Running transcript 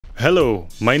Hello,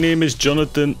 my name is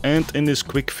Jonathan and in this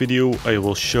quick video I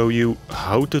will show you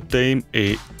how to tame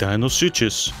a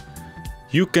Deinosuchus.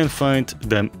 You can find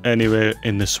them anywhere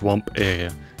in the swamp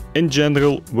area. In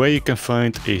general, where you can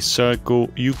find a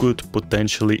circle, you could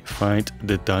potentially find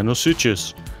the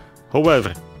Deinosuchus.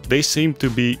 However, they seem to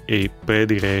be a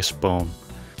pretty rare spawn.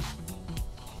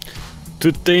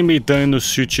 To tame a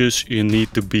Deinosuchus you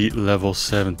need to be level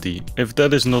 70. If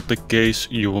that is not the case,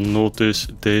 you will notice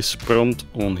this prompt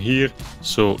on here,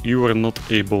 so you are not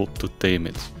able to tame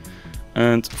it.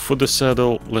 And for the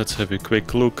saddle, let's have a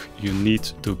quick look. You need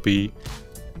to be,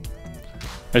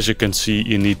 as you can see,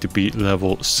 you need to be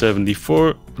level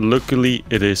 74. Luckily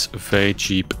it is very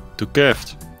cheap to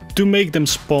craft. To make them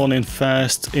spawn in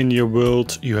fast in your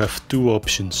world, you have two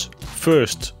options.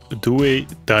 First, do a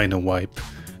dino wipe.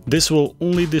 This will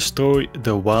only destroy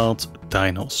the wild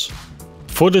dinos.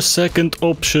 For the second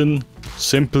option,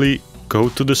 simply go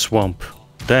to the swamp.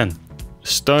 Then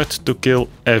start to kill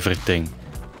everything.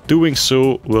 Doing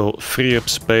so will free up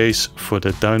space for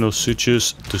the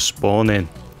Deinosuchus to spawn in.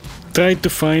 Try to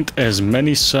find as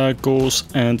many circles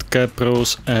and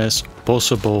capros as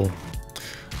possible.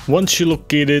 Once you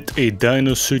located a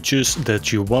Deinosuchus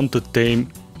that you want to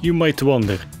tame, you might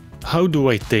wonder, how do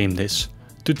I tame this?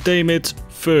 To tame it,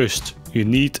 first you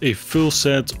need a full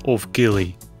set of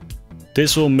ghillie.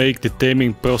 This will make the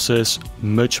taming process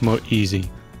much more easy.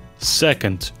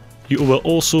 Second, you will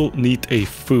also need a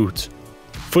food.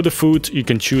 For the food you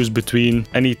can choose between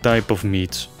any type of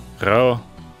meat. Raw,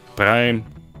 prime,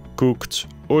 cooked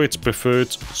or its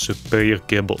preferred superior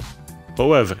kibble.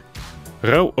 However,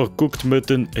 raw or cooked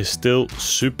mutton is still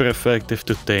super effective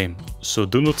to tame, so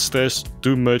do not stress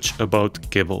too much about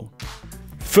kibble.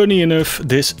 Funny enough,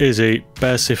 this is a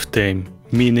passive tame,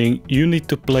 meaning you need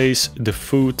to place the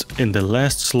food in the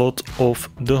last slot of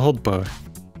the hotbar.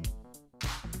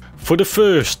 For the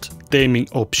first taming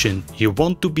option, you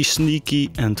want to be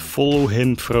sneaky and follow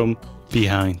him from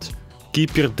behind.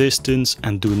 Keep your distance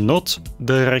and do not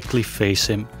directly face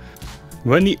him.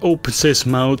 When he opens his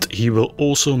mouth, he will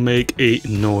also make a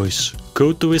noise.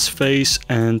 Go to his face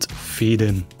and feed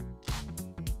him.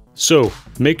 So,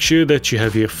 make sure that you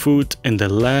have your food in the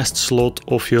last slot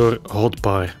of your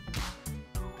hotbar.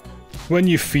 When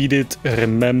you feed it,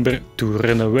 remember to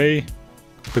run away,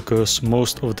 because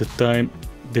most of the time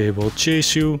they will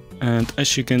chase you, and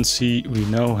as you can see we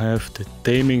now have the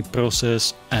taming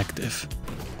process active.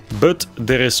 But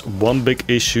there is one big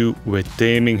issue with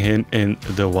taming him in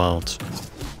the wild.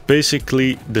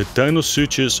 Basically, the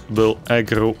Deinosuchus will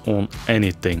aggro on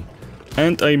anything.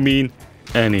 And I mean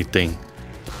anything.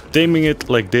 Taming it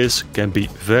like this can be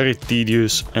very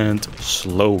tedious and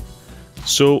slow.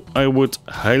 So I would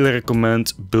highly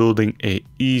recommend building a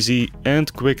easy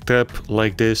and quick trap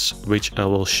like this, which I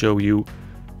will show you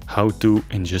how to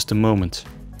in just a moment.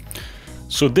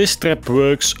 So this trap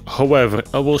works, however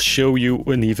I will show you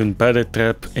an even better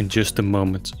trap in just a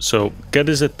moment. So get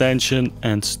his attention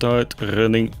and start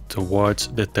running towards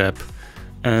the trap.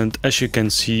 And as you can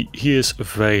see, he is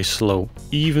very slow.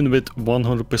 Even with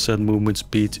 100% movement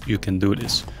speed you can do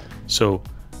this. So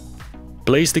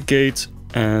place the gate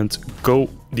and go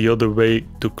the other way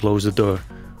to close the door.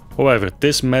 However,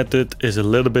 this method is a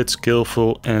little bit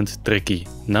skillful and tricky.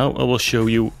 Now I will show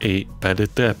you a better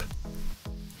trap.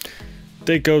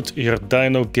 Take out your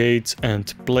dino gate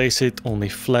and place it on a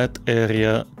flat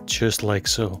area just like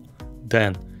so.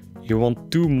 Then you want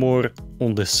two more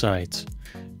on the side.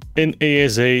 In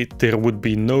ASA there would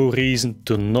be no reason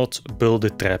to not build a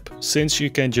trap, since you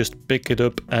can just pick it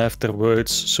up afterwards,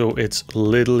 so it's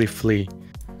literally free.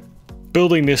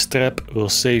 Building this trap will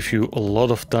save you a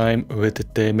lot of time with the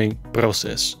taming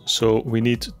process, so we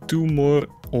need two more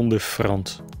on the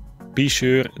front. Be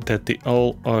sure that they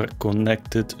all are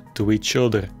connected to each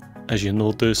other. As you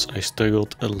notice, I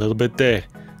struggled a little bit there.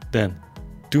 Then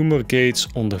two more gates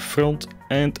on the front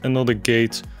and another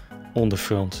gate on the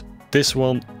front. This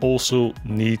one also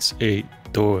needs a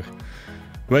door.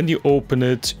 When you open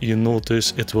it, you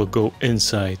notice it will go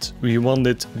inside. We want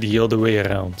it the other way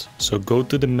around. So go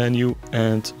to the menu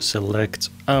and select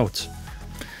out.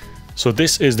 So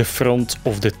this is the front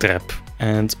of the trap,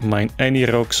 and mine any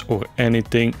rocks or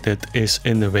anything that is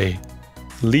in the way.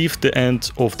 Leave the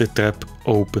end of the trap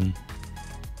open.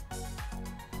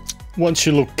 Once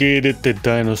you located the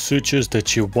Deinosuchus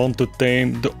that you want to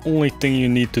tame, the only thing you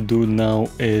need to do now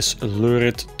is lure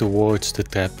it towards the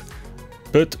trap.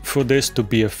 But for this to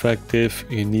be effective,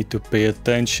 you need to pay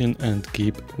attention and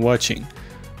keep watching.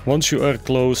 Once you are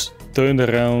close, turn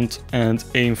around and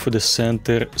aim for the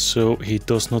center so he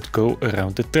does not go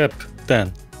around the trap.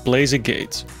 Then place a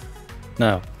gate.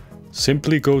 Now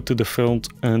simply go to the front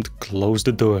and close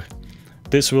the door.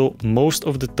 This will most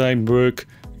of the time work,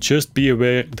 just be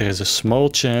aware there is a small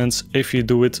chance if you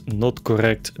do it not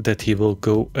correct that he will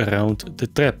go around the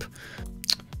trap.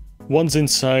 Once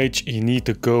inside you need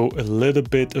to go a little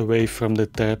bit away from the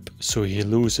trap so he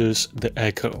loses the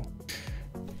aggro.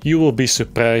 You will be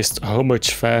surprised how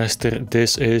much faster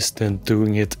this is than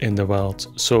doing it in the wild.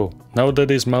 So now that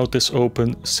his mouth is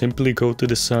open, simply go to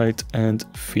the side and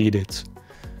feed it.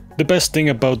 The best thing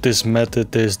about this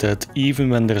method is that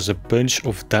even when there's a bunch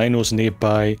of dinos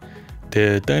nearby,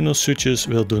 the Deinosuchus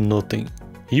will do nothing.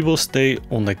 He will stay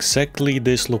on exactly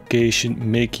this location,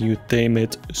 making you tame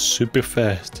it super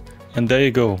fast. And there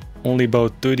you go, only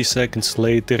about 30 seconds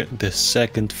later the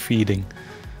second feeding.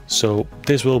 So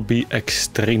this will be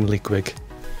extremely quick.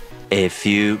 A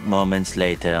few moments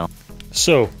later.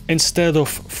 So instead of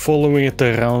following it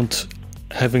around,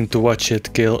 having to watch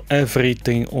it kill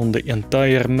everything on the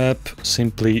entire map,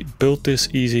 simply build this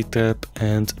easy trap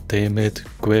and tame it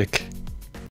quick.